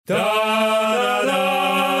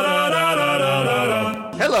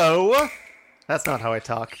Hello. That's not how I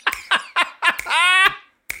talk.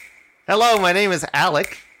 Hello, my name is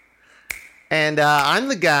Alec. And I'm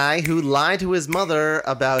the guy who lied to his mother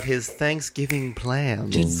about his Thanksgiving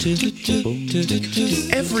plans.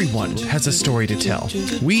 Everyone has a story to tell.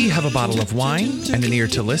 We have a bottle of wine and an ear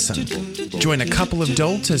to listen. Join a couple of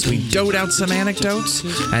dolts as we dote out some anecdotes,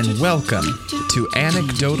 and welcome to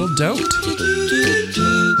Anecdotal Dote.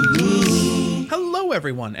 Hello,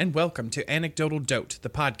 everyone, and welcome to Anecdotal Dote, the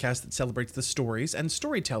podcast that celebrates the stories and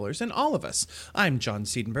storytellers in all of us. I'm John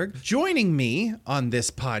Siedenberg. Joining me on this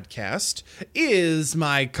podcast is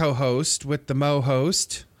my co-host with the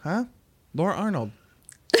mo-host, Laura Arnold.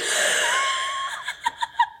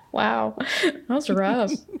 Wow, that was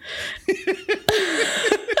rough.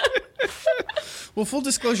 Well, full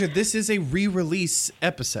disclosure, this is a re-release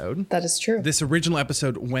episode. That is true. This original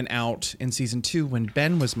episode went out in season 2 when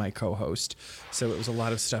Ben was my co-host. So it was a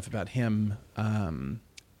lot of stuff about him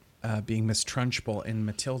being Miss Trunchbull in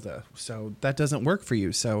Matilda. So that doesn't work for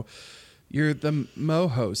you. So you're the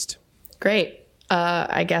mo-host. Great.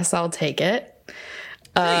 I guess I'll take it.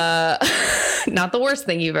 Not the worst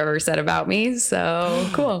thing you've ever said about me. So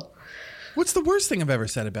cool. What's the worst thing I've ever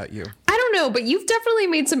said about you? I don't know, but you've definitely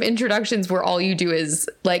made some introductions where all you do is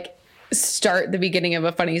like start the beginning of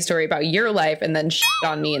a funny story about your life and then shit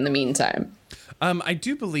on me in the meantime. I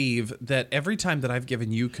do believe that every time that I've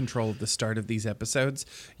given you control of the start of these episodes,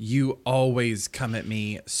 you always come at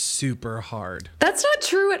me super hard. That's not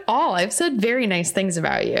true at all. I've said very nice ththings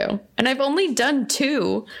about you, and I've only done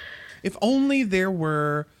 2. If only there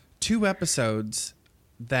were 2 episodes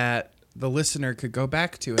that the listener could go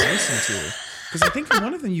back to and listen to. Because I think in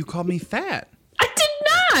one of them you called me fat. I did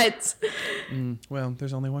not. Well,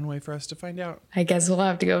 there's only one way for us to find out. I guess we'll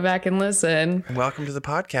have to go back and listen. Welcome to the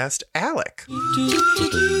podcast, Alec.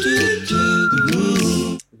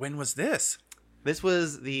 When was this? This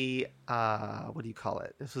was the, what do you call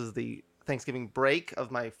it? This was the Thanksgiving break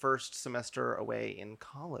of my first semester away in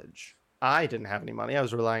college. I didn't have any money. I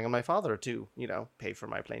was relying on my father to, pay for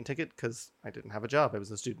my plane ticket because I didn't have a job. I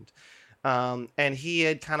was a student. And he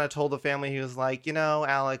had kind of told the family, he was like,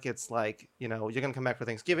 Alec, it's like, you're going to come back for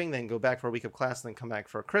Thanksgiving, then go back for a week of class, and then come back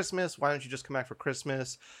for Christmas. Why don't you just come back for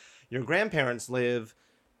Christmas? Your grandparents live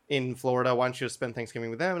in Florida. Why don't you just spend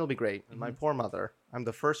Thanksgiving with them? It'll be great. And my poor mother, I'm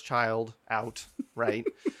the first child out, right?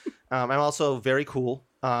 I'm also very cool.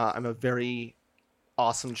 I'm a very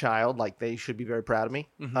awesome child. Like, they should be very proud of me.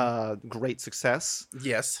 Great success.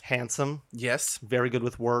 Yes. Handsome. Yes. Very good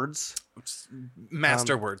with words.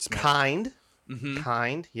 Master wordsmith. Kind.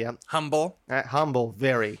 Kind. Yeah. Humble. Humble.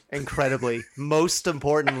 Very. Incredibly. Most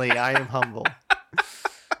importantly, I am humble.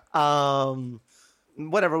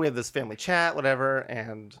 Whatever. We have this family chat, whatever.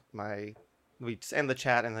 And we just end the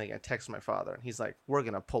chat, and then I text my father, and he's like, we're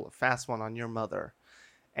going to pull a fast one on your mother.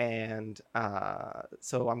 And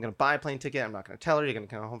so I'm going to buy a plane ticket. I'm not going to tell her. You're going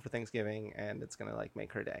to come home for Thanksgiving, and it's going to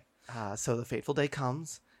make her day. So the fateful day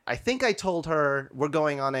comes. I think I told her we're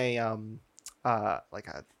going on a like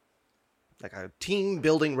a team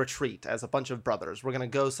building retreat as a bunch of brothers. We're going to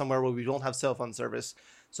go somewhere where we don't have cell phone service.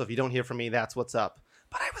 So if you don't hear from me, that's what's up.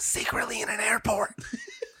 But I was secretly in an airport.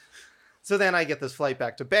 So then I get this flight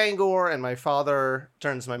back to Bangor, and my father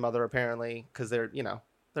turns to my mother, apparently, because they're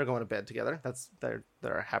going to bed together. They're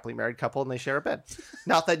a happily married couple, and they share a bed.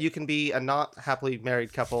 Not that you can be a not happily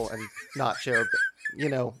married couple and not share a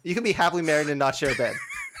bed. You can be happily married and not share a bed.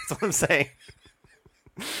 That's what I'm saying.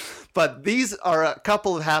 But these are a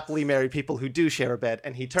couple of happily married people who do share a bed.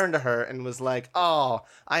 And he turned to her and was like, oh,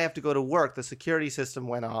 I have to go to work. The security system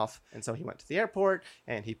went off. And so he went to the airport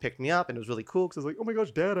and he picked me up, and it was really cool because I was like, oh my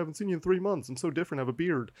gosh, Dad, I haven't seen you in 3 months. I'm so different. I have a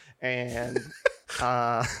beard. And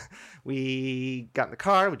we got in the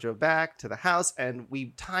car. We drove back to the house, and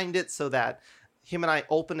we timed it so that him and I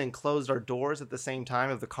opened and closed our doors at the same time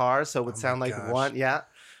of the car. So it would sound like one. Yeah.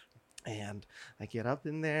 And I get up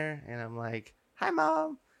in there and I'm like, hi,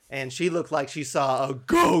 Mom. And she looked like she saw a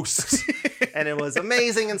ghost. And it was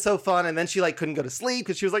amazing and so fun. And then she couldn't go to sleep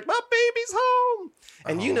because she was like, my baby's home.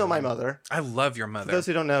 And you know my mother. I love your mother. For those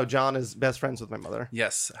who don't know, John is best friends with my mother.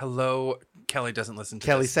 Yes. Hello. Kelly doesn't listen to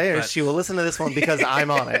Kelly this, Sayers. but She will listen to this one because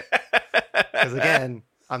I'm on it. Because again,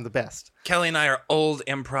 I'm the best. Kelly and I are old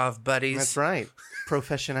improv buddies. That's right.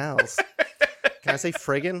 Professionals. Can I say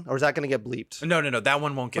friggin'? Or is that going to get bleeped? No. That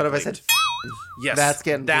one won't get bleeped. What if I said yes. That's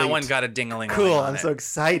getting That bleeped. one got a ding-a-ling. Cool. I'm so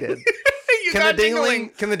excited. You Can got the ding-a-ling.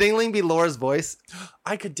 Can the ding-a-ling be Laura's voice?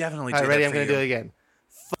 I could definitely do All right, ready? that I'm for going to you. do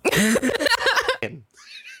it again.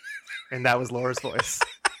 And that was Laura's voice.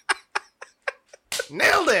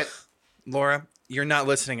 Nailed it. Laura, you're not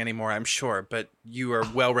listening anymore, I'm sure, but you are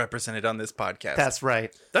well represented on this podcast. That's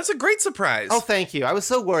right. That's a great surprise. Oh, thank you. I was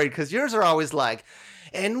so worried because yours are always like,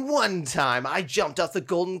 and one time I jumped off the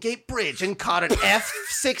Golden Gate Bridge and caught an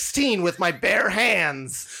F-16 with my bare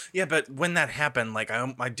hands. Yeah, but when that happened, like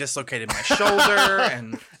I dislocated my shoulder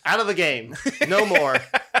and Out of the game. No more.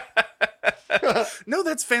 no,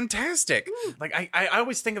 that's fantastic. Like I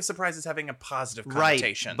always think of surprises having a positive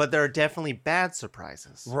connotation. Right. But there are definitely bad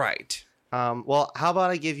surprises. Right. Well, how about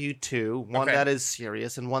I give you two? One Okay. that is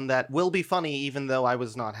serious and one that will be funny, even though I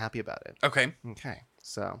was not happy about it. Okay. Okay.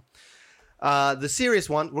 So, the serious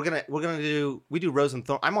one, we do Rose and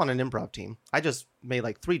Thorn. I'm on an improv team. I just made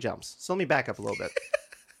like 3 jumps. So let me back up a little bit.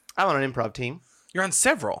 I'm on an improv team. You're on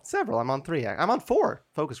several. Several. I'm on 3. I'm on 4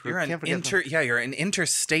 focus group. You're an Can't forget you're an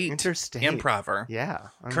interstate improver. Yeah.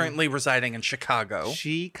 I'm Currently residing in Chicago.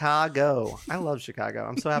 Chicago. I love Chicago.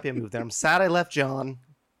 I'm so happy I moved there. I'm sad I left John.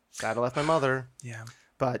 Sad I left my mother. Yeah.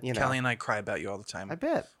 But you know, Callie and I cry about you all the time. I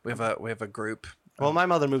bet. We have a group. Well, my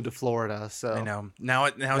mother moved to Florida, so I know. Now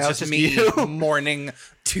it's it's just me you. mourning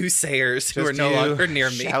 2 sayers who are Just no you longer near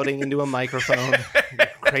me. shouting into a microphone.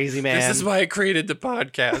 Crazy man. This is why I created the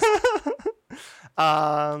podcast.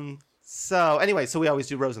 So anyway, so we always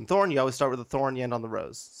do Rose and Thorn. You always start with a thorn, you end on the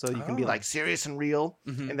rose. So you can be Oh. like serious and real,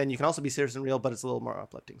 and then you can also be serious and real, but it's a little more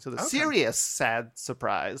uplifting. So the Okay. serious, sad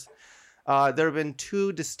surprise. There have been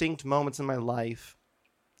 2 distinct moments in my life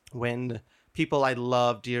when people I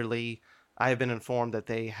love dearly, I have been informed that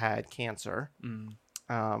they had cancer.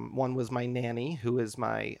 One was my nanny, who is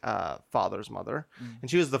my father's mother, and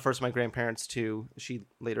she was the first of my grandparents to. She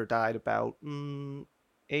later died about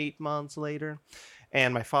 8 months later,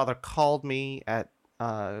 and my father called me at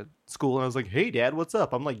school, and I was like, "Hey, Dad, what's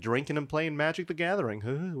up?" I'm like drinking and playing Magic: The Gathering.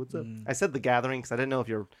 Huh, what's up? I said The Gathering because I didn't know if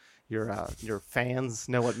your fans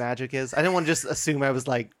know what Magic is. I didn't want to just assume I was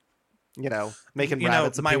like, making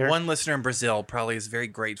rabbits my appear. one listener in Brazil probably is very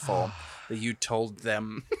grateful that you told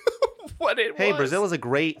them what it Hey, was. Brazil is a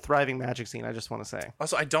great, thriving Magic scene. I just want to say.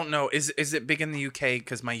 Also, I don't know. Is it big in the UK?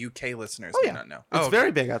 Because my UK listeners Oh may yeah, not know. it's okay.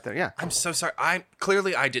 very big out there. Yeah. I'm so sorry. I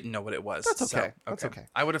didn't know what it was. That's so, okay. That's okay.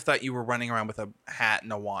 I would have thought you were running around with a hat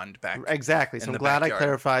and a wand back. Exactly. So in I'm the glad backyard. I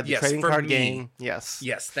clarified the Yes, trading for card me. game. Yes.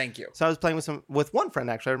 Yes, thank you. So I was playing with one friend,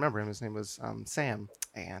 actually. I remember him. His name was Sam.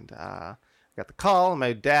 And I got the call. And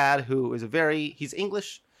my dad, who is he's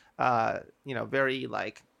English, very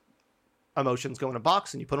like emotions go in a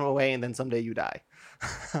box and you put them away and then someday you die.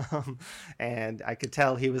 And I could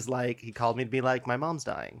tell he called me to be like, my mom's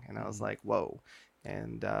dying. And I was like, whoa.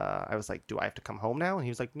 And I was like, do I have to come home now? And he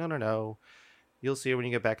was like, no. You'll see her when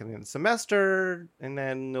you get back in the end of the semester, and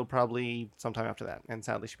then it'll probably sometime after that. And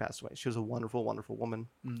sadly, she passed away. She was a wonderful, wonderful woman.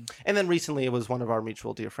 And then recently, it was one of our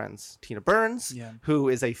mutual dear friends, Tina Burns, who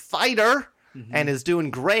is a fighter and is doing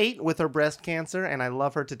great with her breast cancer. And I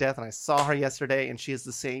love her to death. And I saw her yesterday, and she is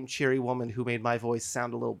the same cheery woman who made my voice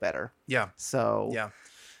sound a little better. Yeah. So, Yeah.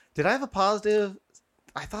 Did I have a positive?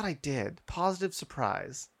 I thought I did. Positive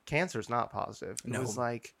surprise. Cancer's not positive. It No. was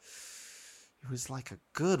like a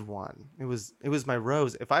good one. It was my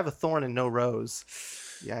rose. If I have a thorn and no rose,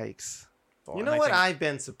 yikes. Well, You and know I what think- I've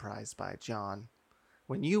been surprised by, John?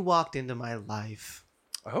 When you walked into my life.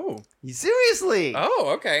 Oh. Seriously.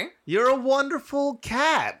 Oh, okay. You're a wonderful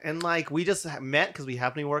cat. And like we just met because we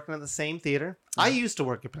happen to be working at the same theater. I used to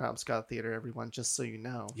work at Penobscot Theater, everyone, just so you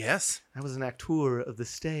know. Yes. I was an acteur of the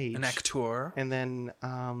stage. An actor. And then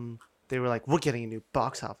they were like, we're getting a new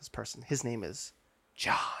box office person. His name is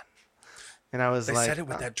John. And I was They like, said it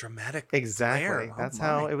with that dramatic exactly. flair. Oh, That's my.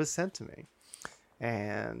 how it was sent to me.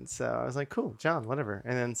 And so I was like, cool, John, whatever.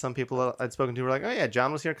 And then some people I'd spoken to were like, oh yeah,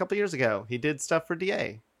 John was here a couple years ago. He did stuff for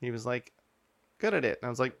DA. He was like good at it. And I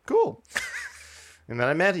was like, cool. And then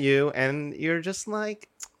I met you, and you're just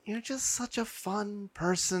such a fun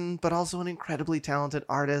person, but also an incredibly talented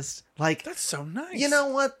artist. Like, That's so nice. you know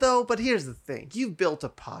what, though? But here's the thing. You've built a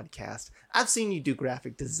podcast. I've seen you do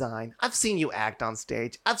graphic design. I've seen you act on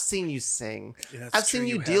stage. I've seen you sing. Yeah, that's I've true, seen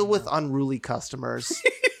you you deal have. with unruly customers.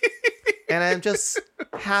 And I'm just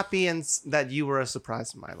happy that you were a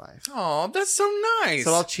surprise in my life. Oh, that's so nice.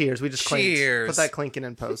 So I'll cheers. We just clinked. Cheers. Put that clinking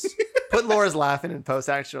in post. Put Laura's laughing in post,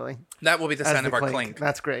 actually. That will be the as sound the of our clink.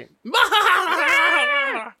 That's great.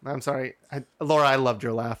 I'm sorry. Laura, I loved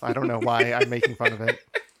your laugh. I don't know why I'm making fun of it.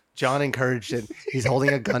 John encouraged it. He's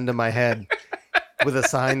holding a gun to my head with a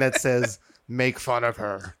sign that says, make fun of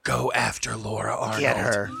her. Go after Laura Arnold. Get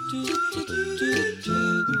her.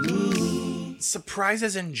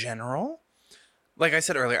 Surprises in general, like I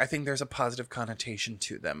said earlier, I think there's a positive connotation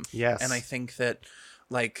to them. Yes. And I think that,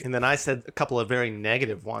 like, And then I said a couple of very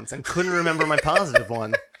negative ones and couldn't remember my positive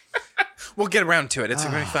one. we'll get around to it. It's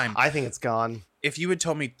going to be fine. I think it's gone. if you had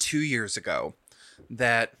told me 2 years ago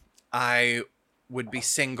that I would be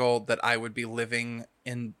single, that I would be living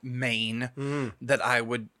in Maine, that I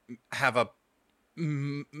would have a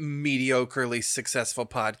mediocrely successful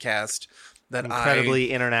podcast, that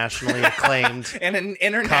Incredibly internationally acclaimed. and an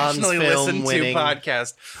internationally Cannes film listened winning. to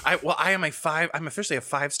podcast. I'm officially a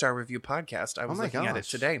 5-star review podcast. I was my looking at it gosh.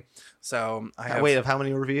 today. So I have Wait, of how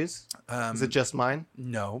many reviews? Is it just mine?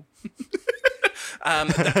 no.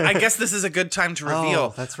 I guess this is a good time to reveal.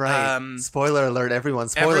 Oh, that's right. Spoiler alert, everyone.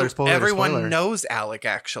 Spoiler. Everyone knows Alec,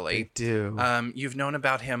 actually. They do. You've known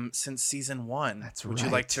about him since season 1. That's Would you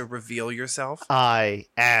right. like to reveal yourself? I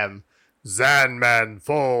am Zanman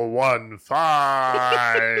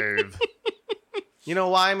 415. You know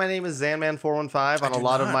why my name is Zanman 415 on a do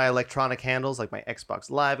lot of not. my electronic handles, like my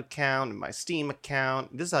Xbox Live account and my Steam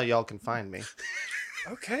account. This is how y'all can find me.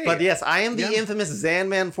 Okay. But yes, I am the Yeah. infamous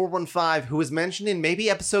Zanman 415 who was mentioned in maybe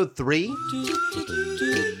episode 3.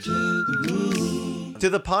 Do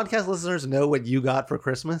the podcast listeners know what you got for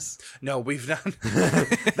Christmas? No, we've done.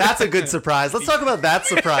 That's a good surprise. Let's talk about that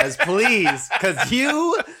surprise, please, because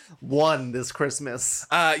you won this Christmas.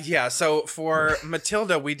 Yeah, so for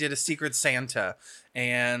Matilda, we did a Secret Santa.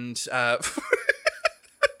 And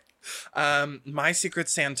my Secret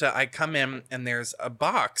Santa, I come in and there's a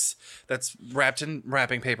box that's wrapped in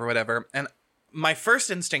wrapping paper, whatever. And my first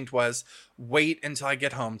instinct was wait until I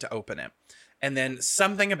get home to open it. And then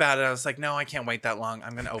something about it, I was like, no, I can't wait that long.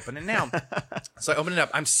 I'm going to open it now. So I opened it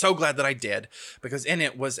up. I'm so glad that I did, because in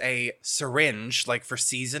it was a syringe, like for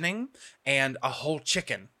seasoning, and a whole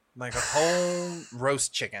chicken, like a whole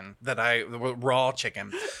roast chicken raw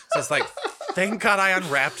chicken. So it's like, thank God I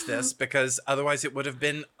unwrapped this, because otherwise it would have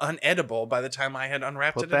been unedible by the time I had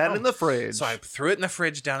unwrapped Put it. that in the fridge. So I threw it in the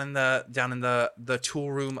fridge down in the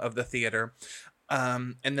tool room of the theater.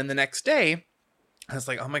 And then the next day, I was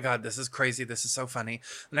like, oh my God, this is crazy. This is so funny.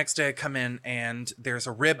 The next day I come in and there's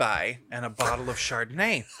a ribeye and a bottle of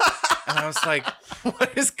Chardonnay. And I was like,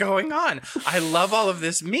 what is going on? I love all of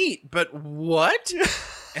this meat, but what?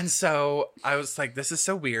 And so I was like, this is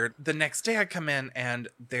so weird. The next day I come in and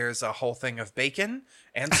there's a whole thing of bacon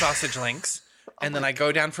and sausage links. And then I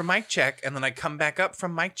go down for mic check, and then I come back up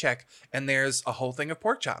from mic check and there's a whole thing of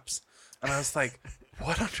pork chops. And I was like,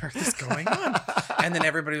 what on earth is going on? And then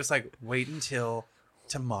everybody was like, wait until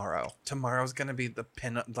tomorrow. Tomorrow's going to be the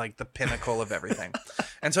pinnacle of everything.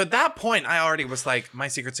 And so at that point, I already was like, my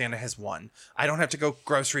Secret Santa has won. I don't have to go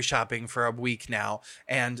grocery shopping for a week now.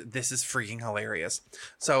 And this is freaking hilarious.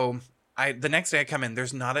 So the next day I come in,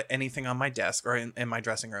 there's not anything on my desk or in my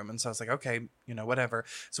dressing room. And so I was like, okay, whatever.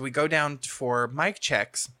 So we go down for mic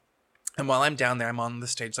checks. And while I'm down there, I'm on the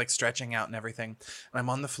stage, like stretching out and everything. And I'm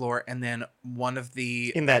on the floor. And then one of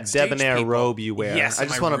the in that backstage debonair people- robe you wear. Yes, I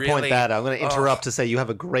just want to point that out. I'm going to interrupt to say you have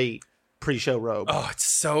a great pre-show robe. Oh, it's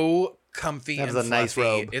so comfy. That is and a nice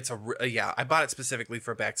fluffy. robe. It's yeah. I bought it specifically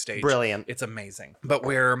for backstage. Brilliant. It's amazing. But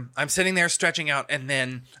I'm sitting there stretching out, and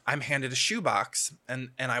then I'm handed a shoebox, and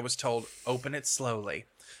I was told open it slowly.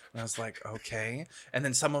 And I was like, okay. And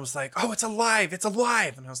then someone was like, oh, it's alive. It's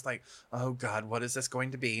alive. And I was like, oh, God, what is this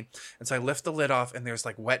going to be? And so I lift the lid off, and there's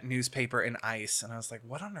like wet newspaper and ice. And I was like,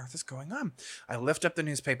 what on earth is going on? I lift up the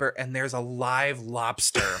newspaper, and there's a live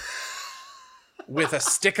lobster with a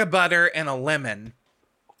stick of butter and a lemon.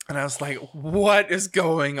 And I was like, what is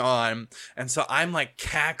going on? And so I'm like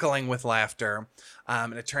cackling with laughter.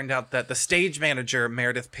 And it turned out that the stage manager,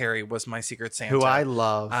 Meredith Perry, was my Secret Santa. Who I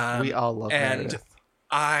love. We all love and Meredith.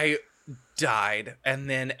 I died. And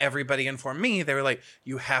then everybody informed me, they were like,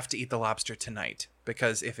 you have to eat the lobster tonight,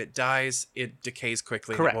 because if it dies, it decays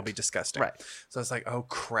quickly. And Correct. it will be disgusting. Right. So I was like, oh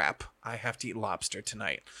crap, I have to eat lobster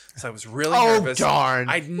tonight. So I was really Oh, nervous. darn.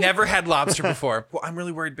 I'd never had lobster before. Well, I'm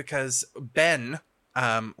really worried because Ben,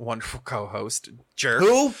 wonderful co-host, jerk.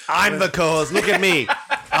 Who? I'm the co-host. Look at me.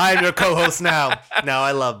 I'm your co-host now. No,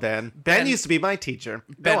 I love Ben. Ben used to be my teacher.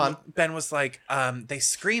 Go on. Ben was like, they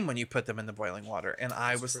scream when you put them in the boiling water. And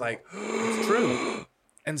I was like, It's true.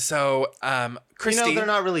 and so, Christy, They're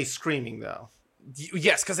not really screaming, though.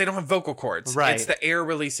 yes, because they don't have vocal cords. Right. It's the air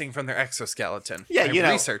releasing from their exoskeleton. Yeah,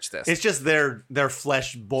 I researched this. It's just their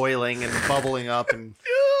flesh boiling and bubbling up and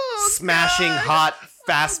smashing hot,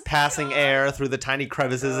 fast-passing air through the tiny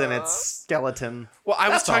crevices in its skeleton. Well, I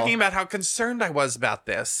was That's talking all. about how concerned I was about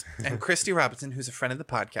this. And Christy Robinson, who's a friend of the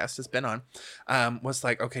podcast, has been on, was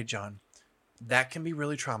like, okay, John, that can be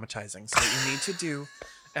really traumatizing. So what you need to do...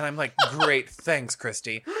 And I'm like, great, thanks,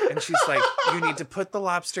 Christy. And she's like, you need to put the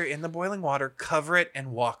lobster in the boiling water, cover it,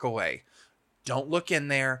 and walk away. Don't look in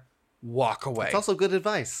there. Walk away. It's also good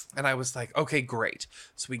advice. And I was like, okay, great.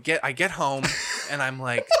 So I get home, and I'm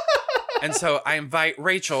like, And so I invite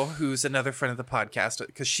Rachel, who's another friend of the podcast,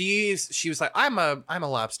 because she was like, I'm a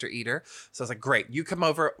lobster eater. So I was like, great, you come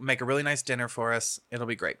over, make a really nice dinner for us. It'll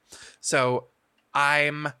be great. So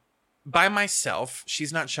I'm by myself.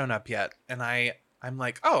 She's not shown up yet. And I'm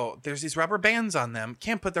like, oh, there's these rubber bands on them.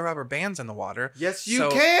 Can't put the rubber bands in the water. Yes, you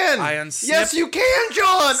So can. I unsnip. Yes, you can,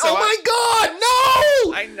 John. So oh my God,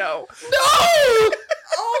 no! I know. No!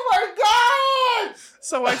 Oh my God!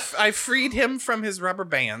 So I freed him from his rubber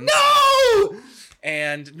bands. No!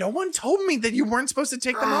 And no one told me that you weren't supposed to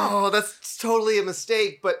take them off. Oh, that's totally a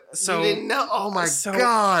mistake. But So- you didn't know. Oh my So-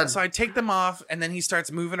 God! So I take them off, and then he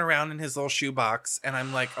starts moving around in his little shoebox, and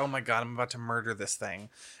I'm like, oh my God, I'm about to murder this thing.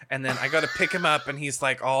 And then I go to pick him up, and he's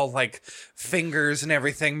like all like fingers and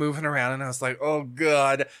everything moving around, and I was like, oh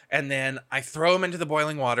God. And then I throw him into the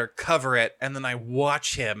boiling water, cover it, and then I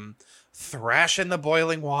watch him thrash in the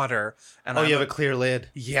boiling water. And Oh, I'm you have a clear lid.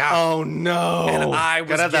 yeah. Oh no! And I was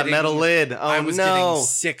gotta have that getting- metal lid. Oh I was no! getting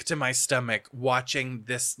sick to my stomach watching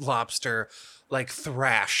this lobster like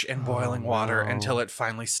thrash in boiling water no. until it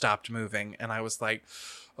finally stopped moving. And I was like,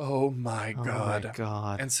 oh my God. Oh my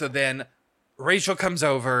God! And so then Rachel comes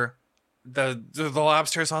over. The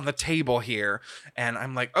lobster's on the table here. And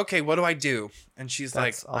I'm like, okay, what do I do? And she's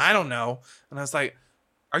That's like, awesome. I don't know. And I was like,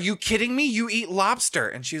 are you kidding me? You eat lobster.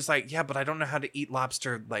 And she's like, yeah, but I don't know how to eat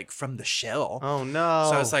lobster like from the shell. Oh no!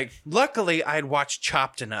 So I was like, luckily I had watched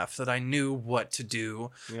Chopped enough that I knew what to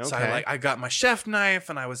do. So Okay. I got my chef knife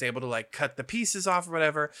and I was able to like cut the pieces off or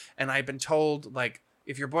whatever. And I've been told like,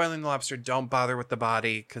 if you're boiling the lobster, don't bother with the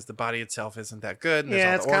body because the body itself isn't that good. And there's yeah,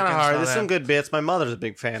 all it's the kind of organs and hard. all There's some that. good bits. My mother's a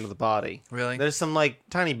big fan of the body. Really? There's some like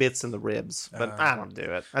tiny bits in the ribs, but I don't do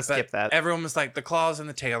it. I But skip that. Everyone was like, the claws and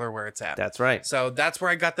the tail are where it's at. That's right. So that's where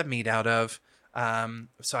I got the meat out of.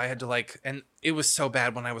 So I had to like, and it was so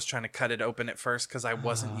bad when I was trying to cut it open at first because I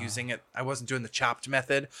wasn't using it. I wasn't doing the chopped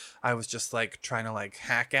method. I was just like trying to like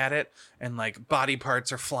hack at it, and like body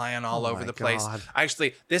parts are flying all Oh over my the place. God.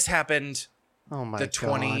 Actually, this happened Oh my the God!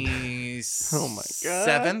 27th, Oh my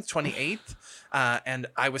God. 28th. And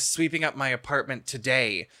I was sweeping up my apartment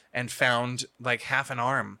today and found like half an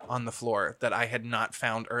arm on the floor that I had not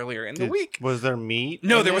found earlier in the week. Was there meat?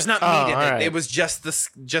 No, in there was it? not Oh, meat in it. all right. It was just the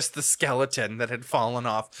skeleton that had fallen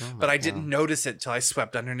off. But I didn't notice it till I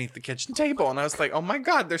swept underneath the kitchen table, and I was like, "Oh my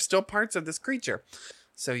God, there's still parts of this creature."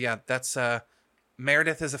 So yeah, that's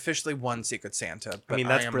Meredith has officially won Secret Santa. But I mean,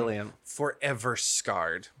 that's am brilliant. Forever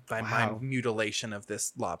scarred by my mutilation of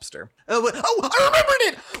this lobster. Oh, I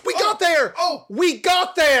remembered it! We got there! Oh! We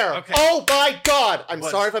got there! Okay. Oh my God! I'm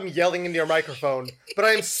What? sorry if I'm yelling into your microphone, but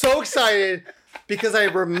I'm so excited because I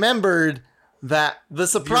remembered that the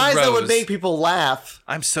surprise that would rose. make people laugh.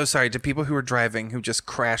 I'm so sorry to people who are driving who just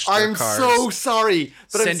crashed their I'm cars. so sorry.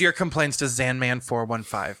 But Send your complaints to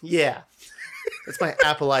Zanman415. Yeah. It's my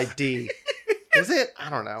Apple ID. Is it? I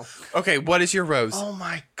don't know. Okay, what is your rose? Oh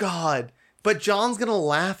my God. But John's going to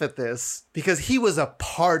laugh at this because he was a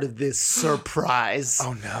part of this surprise.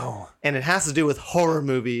 Oh no. And it has to do with horror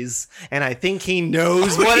movies. And I think he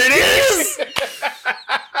knows what it is.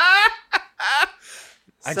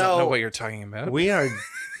 I don't know what you're talking about. We are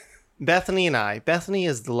Bethany and I. Bethany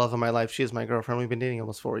is the love of my life. She is my girlfriend. We've been dating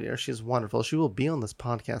almost 4 years. She's wonderful. She will be on this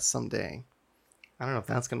podcast someday. I don't know if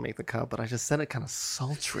that's going to make the cut, but I just said it kind of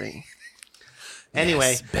sultry.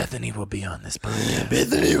 Anyway. Yes, Bethany will be on this podcast.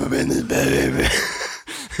 Bethany will be in this baby.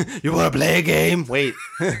 You want to play a game? Wait.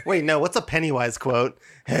 Wait, no. What's a Pennywise quote?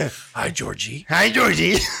 Hi, Georgie. Hi,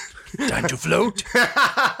 Georgie. Time to float.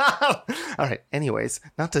 All right. Anyways,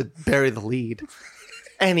 not to bury the lead.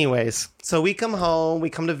 Anyways, so we come home, we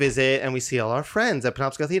come to visit, and we see all our friends at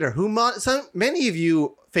Penobscot Theater, who so many of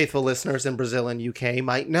you faithful listeners in Brazil and UK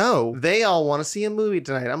might know. They all want to see a movie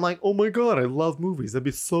tonight. I'm like, oh my God, I love movies. That'd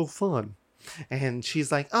be so fun. And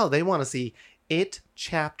she's like, oh, they want to see It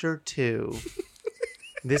Chapter 2.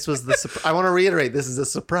 This was I want to reiterate, this is a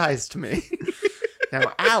surprise to me.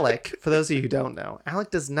 Now, Alec, for those of you who don't know,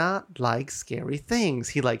 Alec does not like scary things.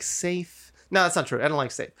 He likes safe. No, that's not true. I don't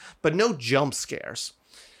like safe. But no jump scares.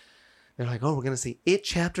 They're like, oh, we're going to see It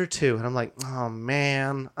Chapter 2. And I'm like, oh,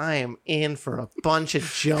 man, I am in for a bunch of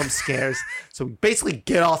jump scares. So we basically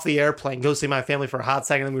get off the airplane, go see my family for a hot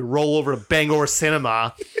second, and we roll over to Bangor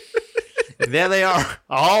Cinema. And there they are,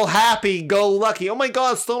 all happy, go lucky. Oh, my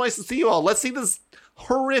God, it's so nice to see you all. Let's see this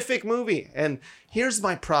horrific movie. And here's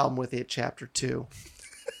my problem with It Chapter 2.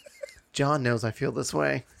 John knows I feel this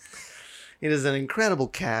way. It is an incredible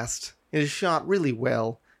cast. It is shot really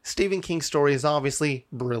well. Stephen King's story is obviously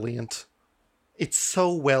brilliant. It's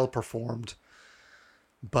so well performed.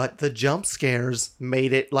 But the jump scares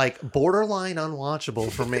made it like borderline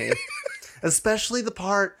unwatchable for me. Especially the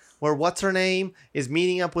part where what's her name is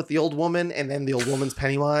meeting up with the old woman, and then the old woman's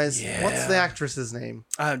Pennywise. Yeah. What's the actress's name?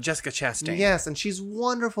 Jessica Chastain. Yes, and she's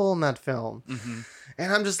wonderful in that film.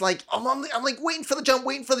 And I'm just like, I'm like waiting for the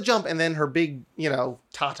jump, and then her big,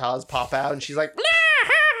 tatas pop out, and she's like,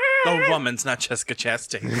 Old woman's not Jessica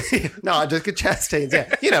Chastain. no, Jessica Chastain's,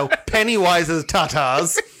 yeah, Pennywise's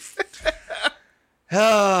tatas.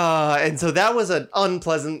 And so that was an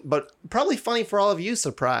unpleasant, but probably funny for all of you,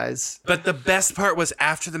 surprise. But the best part was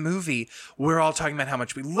after the movie, we're all talking about how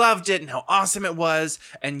much we loved it and how awesome it was,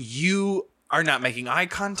 and you are not making eye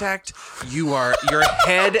contact. Your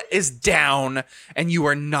head is down and you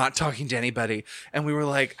are not talking to anybody. And we were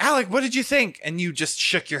like, Alec, what did you think? And you just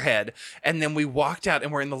shook your head. And then we walked out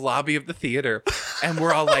and we're in the lobby of the theater and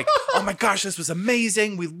we're all like, oh my gosh, this was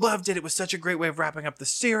amazing. We loved it. It was such a great way of wrapping up the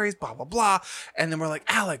series, blah, blah, blah. And then we're like,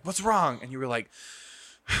 Alec, what's wrong? And you were like,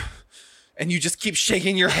 and you just keep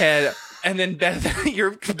shaking your head. And then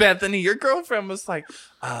Bethany, your girlfriend, was like,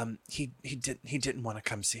 he didn't want to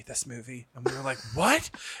come see this movie. And we were like,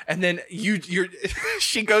 what? And then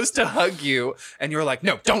she goes to hug you, and you're like,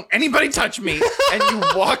 no, don't anybody touch me. And you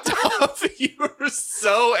walked off. You were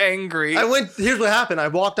so angry. Here's what happened. I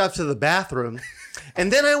walked up to the bathroom,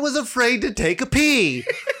 and then I was afraid to take a pee.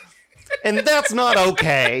 And that's not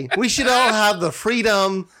okay. We should all have the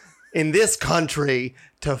freedom in this country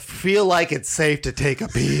to feel like it's safe to take a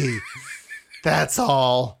pee. That's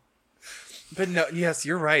all. But no, yes,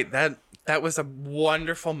 you're right. That was a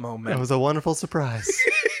wonderful moment. It was a wonderful surprise.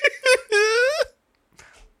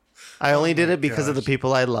 I only did it because of the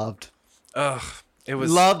people I loved. Ugh, it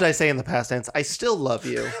was Loved, I say in the past tense. I still love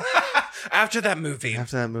you. after that movie.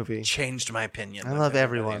 After that movie. Changed my opinion. I love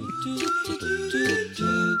everyone.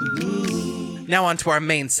 Now on to our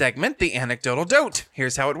main segment, the anecdotal dote.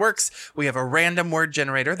 Here's how it works. We have a random word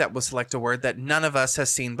generator that will select a word that none of us has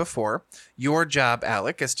seen before. Your job,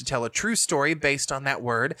 Alec, is to tell a true story based on that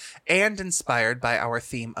word and inspired by our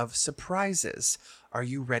theme of surprises. Are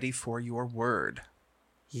you ready for your word?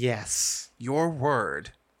 Yes. Your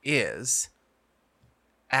word is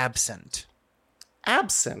absent.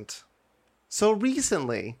 Absent. So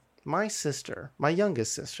recently, my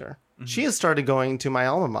youngest sister, she has started going to my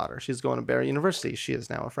alma mater. She's going to Barry University. She is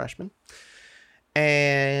now a freshman.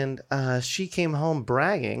 And she came home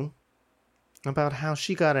bragging about how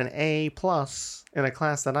she got an A+ in a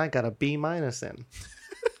class that I got a B- in.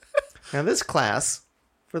 Now, this class,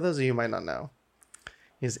 for those of you who might not know,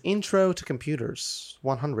 is Intro to Computers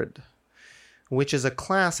 100, which is a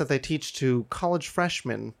class that they teach to college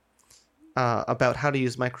freshmen about how to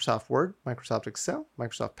use Microsoft Word, Microsoft Excel,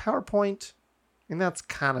 Microsoft PowerPoint, and that's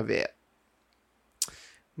kind of it.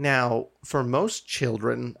 Now, for most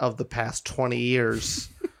children of the past 20 years,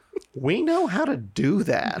 we know how to do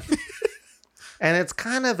that. And it's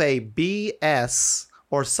kind of a BS,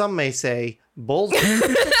 or some may say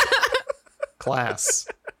bullshit class.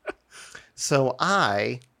 So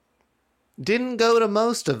I didn't go to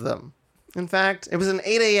most of them. In fact, it was an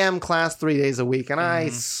 8 a.m. class 3 days a week, and I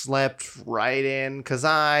slept right in because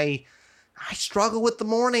I struggle with the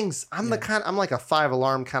mornings. I'm like a 5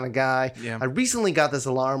 alarm kind of guy. Yeah. I recently got this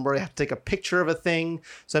alarm where I have to take a picture of a thing.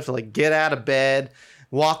 So I have to get out of bed,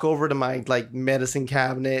 walk over to my medicine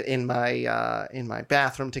cabinet in my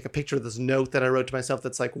bathroom, take a picture of this note that I wrote to myself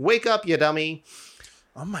that's like, wake up, you dummy.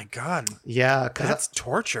 Oh my God. Yeah. That's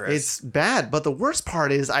torturous. It's bad. But the worst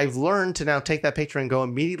part is I've learned to now take that picture and go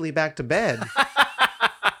immediately back to bed.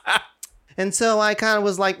 And so I kind of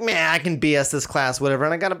was like, man, I can BS this class, whatever.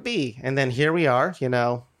 And I got a B. And then here we are,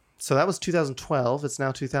 So that was 2012. It's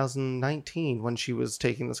now 2019 when she was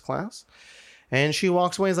taking this class. And she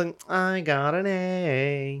walks away and is like, I got an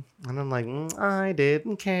A. And I'm like, I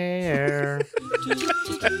didn't care.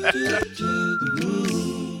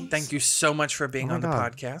 Thank you so much for being on the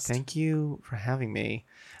podcast. Thank you for having me.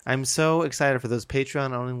 I'm so excited for those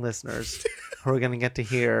Patreon-only listeners who are going to get to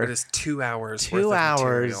hear It is 2 hours. 2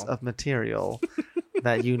 hours of material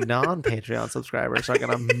that you non-Patreon subscribers are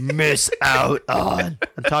going to miss out on.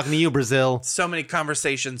 I'm talking to you, Brazil. So many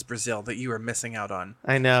conversations, Brazil, that you are missing out on.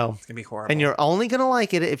 I know. It's going to be horrible. And you're only going to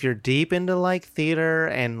like it if you're deep into theater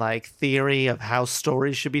and theory of how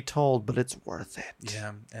stories should be told, but it's worth it.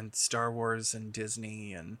 Yeah, and Star Wars and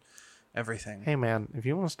Disney and everything. Hey, man, if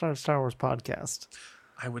you want to start a Star Wars podcast,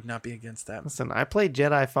 I would not be against that. listen, I played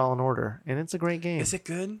Jedi Fallen Order, and it's a great game. Is it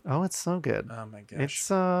good? Oh, it's so good. Oh my gosh.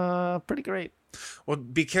 It's pretty great. Well,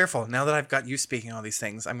 be careful. Now that I've got you speaking all these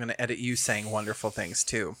things, I'm going to edit you saying wonderful things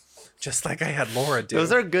too. Just like I had Laura do.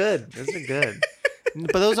 Those are good.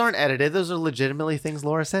 But those aren't edited. Those are legitimately things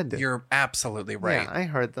Laura said. You're absolutely right. Yeah, I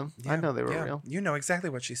heard them. I know they were real. You know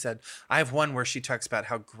exactly what she said. I have one where she talks about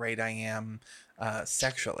how great I am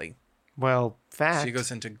sexually. Well, fact. She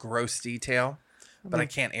goes into gross detail, but I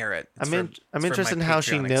can't air it. It's I'm for interested in my how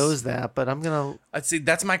she Patreon knows that, but I'm gonna. See,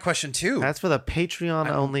 that's my question too. That's for the Patreon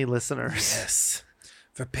only listeners. Yes.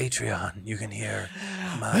 For Patreon, you can hear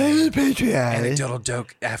my Patreon. Anecdotal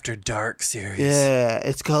Dope After Dark series. Yeah,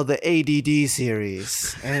 it's called the ADD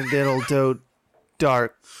series. Anecdotal Dope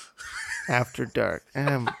Dark After Dark.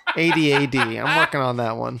 ADAD. I'm working on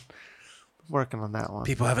that one.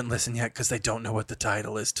 People haven't listened yet because they don't know what the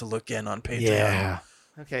title is to look in on Patreon. Yeah.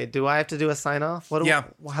 Okay. Do I have to do a sign off? Yeah.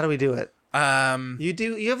 How do we do it?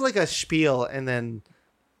 You have like a spiel, and then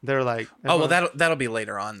they're like, Oh well, that'll be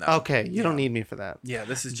later on though. okay. You don't need me for that. Yeah,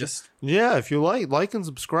 this is just Yeah. If you like and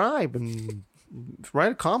subscribe and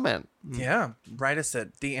write a comment. yeah. Write us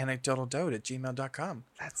at theanecdotaldote@gmail.com.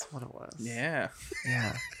 That's what it was. Yeah.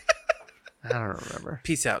 Yeah. I don't remember.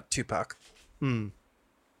 Peace out, Tupac. No.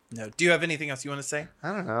 Do you have anything else you want to say?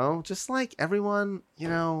 I don't know. Just like everyone,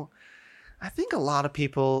 I think a lot of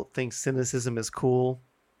people think cynicism is cool.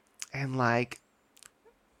 And like,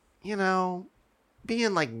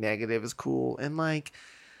 being like negative is cool. And like,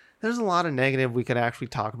 there's a lot of negative we could actually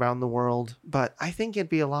talk about in the world. But I think it'd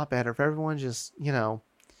be a lot better if everyone just,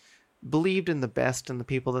 believed in the best in the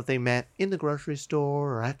people that they met in the grocery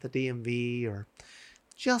store or at the DMV or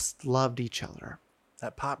just loved each other.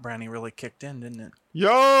 That pot brownie really kicked in, didn't it? Yo!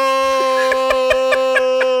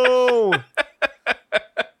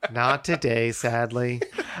 Not today, sadly.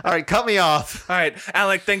 All right, cut me off. All right,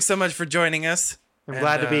 Alec, thanks so much for joining us. I'm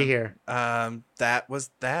glad to be here. That was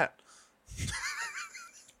that.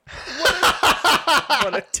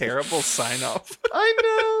 What a terrible sign off. I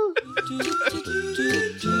know.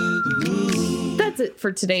 That's it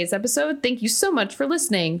for today's episode. Thank you so much for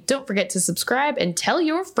listening. Don't forget to subscribe and tell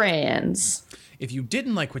your friends. If you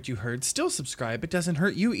didn't like what you heard, still subscribe. It doesn't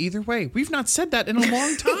hurt you either way. We've not said that in a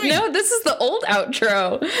long time. No, this is the old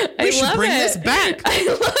outro. We should bring this back. I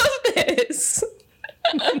love this.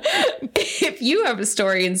 If you have a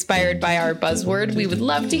story inspired by our buzzword, we would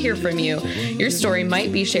love to hear from you. Your story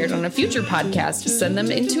might be shared on a future podcast. Send them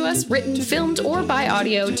in to us, written, filmed, or by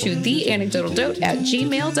audio to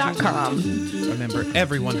theanecdotaldote@gmail.com. Remember,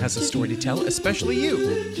 everyone has a story to tell, especially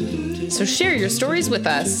you. So share your stories with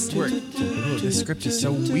us. This script is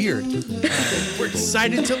so weird. We're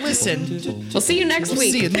excited to listen. We'll see you next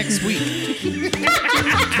week. See you next week.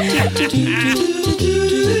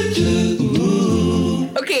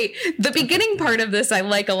 Okay, the beginning part of this I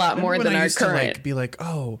like a lot more When than I our used to, current be like,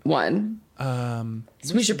 oh, one. So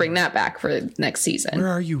we should bring that back for next season. where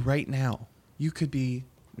are you right now? You could be.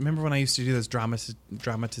 Remember when I used to do those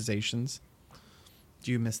dramatizations?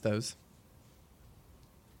 Do you miss those?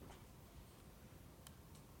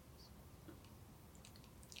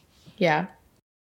 Yeah.